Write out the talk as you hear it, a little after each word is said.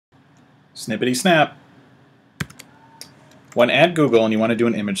Snippety snap. When at Google and you want to do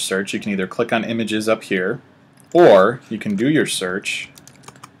an image search, you can either click on images up here, or you can do your search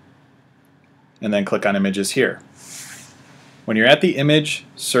and then click on images here. When you're at the image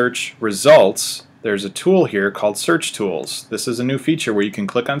search results, there's a tool here called Search Tools. This is a new feature where you can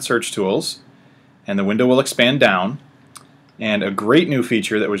click on Search Tools and the window will expand down. And a great new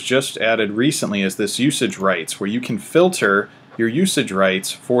feature that was just added recently is this usage rights, where you can filter your usage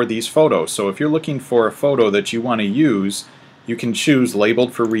rights for these photos. So if you're looking for a photo that you want to use, you can choose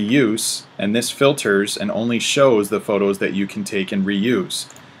labeled for reuse, and this filters and only shows the photos that you can take and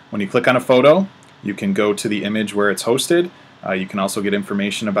reuse. When you click on a photo, you can go to the image where it's hosted. You can also get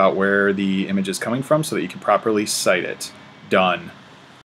information about where the image is coming from so that you can properly cite it. Done.